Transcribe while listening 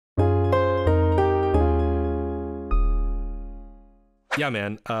yeah,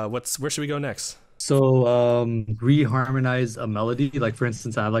 man. Where should we go next? So, reharmonize a melody. Like for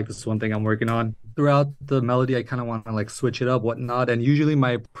instance, I have like this one thing I'm working on. Throughout the melody, I kind of want to like switch it up, whatnot. And usually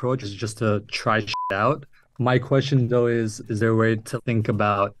my approach is just to try shit out. My question though is there a way to think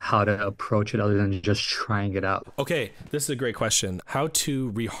about how to approach it other than just trying it out? Okay, this is a great question. How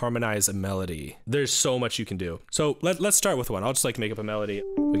to reharmonize a melody? There's so much you can do. So let's start with one. I'll just like make up a melody.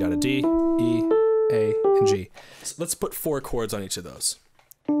 We got a D, E, A, and G. So let's put 4 chords on each of those.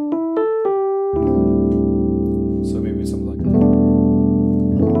 So maybe something like,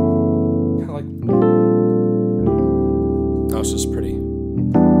 kind of like, that was just pretty.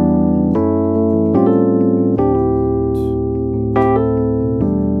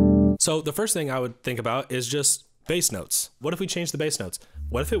 So the first thing I would think about is just bass notes. What if we changed the bass notes?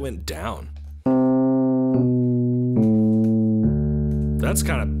 What if it went down?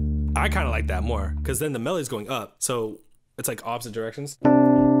 I kind of like that more, because then the melody's going up. So it's like opposite directions. You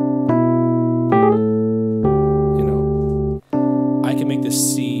know, I can make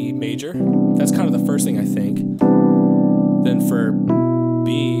this C major. That's kind of the first thing I think. Then for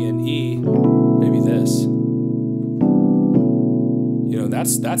B and E, maybe this. You know,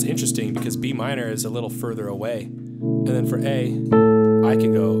 that's interesting because B minor is a little further away. And then for A, I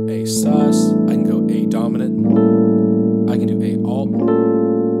can go A sus, I can go A dominant, I can do A alt,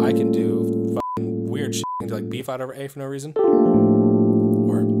 I can do fucking weird shit, I can do like B flat over A for no reason,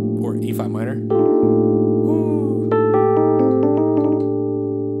 or E flat minor. Woo.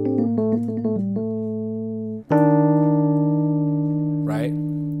 Right?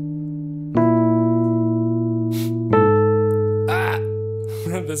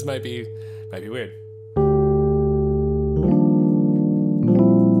 This might be weird.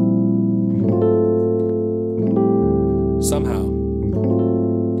 Somehow,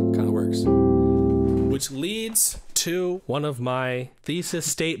 kind of works. Which leads to one of my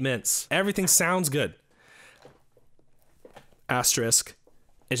thesis statements. Everything sounds good. Asterisk.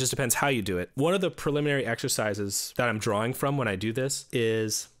 It just depends how you do it. One of the preliminary exercises that I'm drawing from when I do this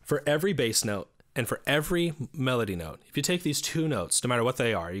is for every bass note, and for every melody note, if you take these 2 notes, no matter what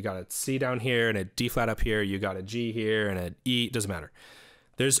they are, you got a C down here and a D flat up here, you got a G here and an E, doesn't matter.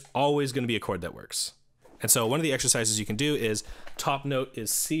 There's always going to be a chord that works. And so one of the exercises you can do is top note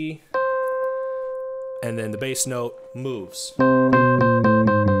is C, and then the bass note moves.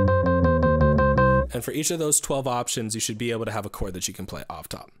 And for each of those 12 options, you should be able to have a chord that you can play off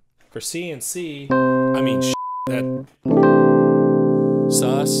top. For C and C, I mean, that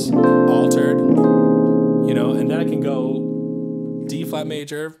sus, altered, you know, and then I can go D flat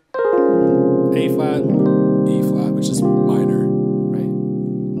major, A flat, E flat, which is minor, right?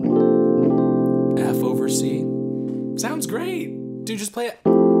 F over C. Sounds great. Dude, just play it.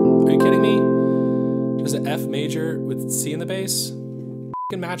 Are you kidding me? Just an F major with C in the bass?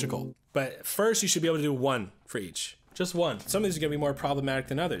 Fucking magical. But first you should be able to do 1 for each. Just 1. Some of these are gonna be more problematic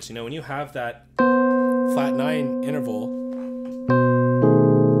than others. You know, when you have that flat 9 interval,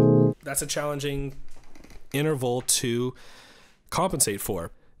 that's a challenging interval to compensate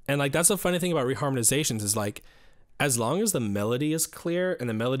for. And like, that's the funny thing about reharmonizations is like, as long as the melody is clear and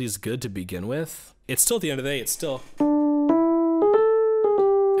the melody is good to begin with, it's still at the end of the day, it's still,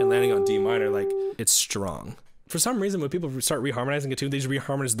 and landing on D minor, like it's strong. For some reason, when people start reharmonizing a tune, they just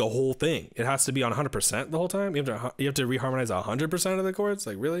reharmonize the whole thing. It has to be on 100% the whole time. You have to reharmonize 100% of the chords.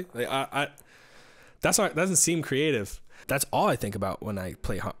 Like really? Like that doesn't seem creative. That's all I think about when I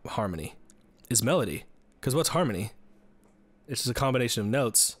play harmony, is melody. Because what's harmony? It's just a combination of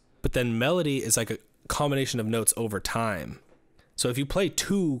notes. But then melody is like a combination of notes over time. So if you play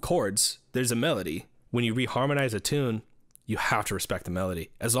 2 chords, there's a melody. When you reharmonize a tune, you have to respect the melody.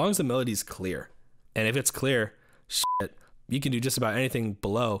 As long as the melody is clear. And if it's clear, shit, you can do just about anything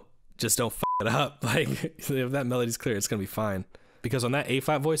below. Just don't f it up. Like, if that melody's clear, it's going to be fine. Because on that A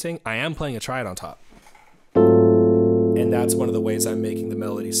flat voicing, I am playing a triad on top. And that's one of the ways I'm making the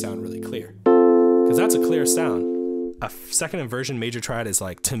melody sound really clear. Because that's a clear sound. A second inversion major triad is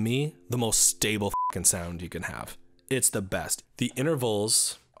like, to me, the most stable fucking sound you can have. It's the best. The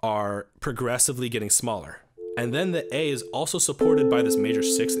intervals are progressively getting smaller. And then the A is also supported by this major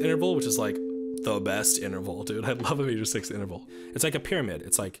 6th interval, which is like the best interval, dude. I love a major 6th interval. It's like a pyramid.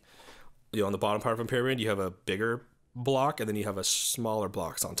 It's like, you know, on the bottom part of a pyramid, you have a bigger block and then you have a smaller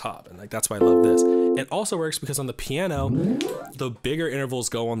blocks on top. And like, that's why I love this. It also works because on the piano, the bigger intervals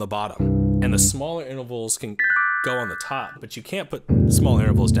go on the bottom and the smaller intervals can go on the top, but you can't put small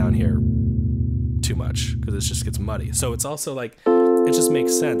intervals down here too much because it just gets muddy. So it's also like, it just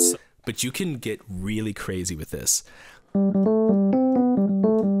makes sense, but you can get really crazy with this.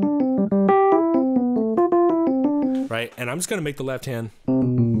 Right? right, and I'm just gonna make the left hand.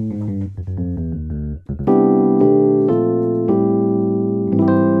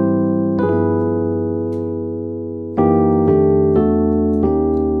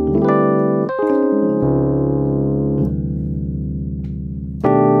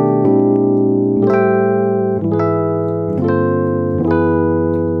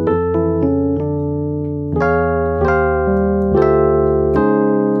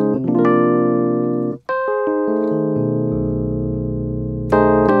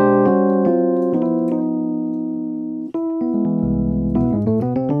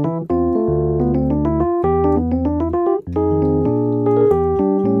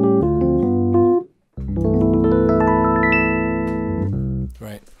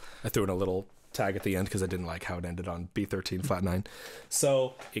 I threw in a little tag at the end because I didn't like how it ended on B13 flat 9.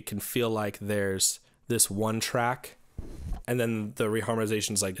 So it can feel like there's this one track and then the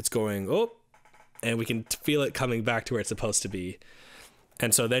reharmonization is like it's going, oh, and we can feel it coming back to where it's supposed to be.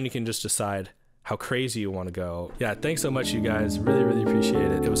 And so then you can just decide how crazy you want to go. Yeah, thanks so much, you guys. Really, really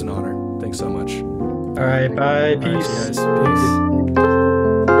appreciate it. It was an honor. Thanks so much. All right, bye. Peace. All right, guys. Peace.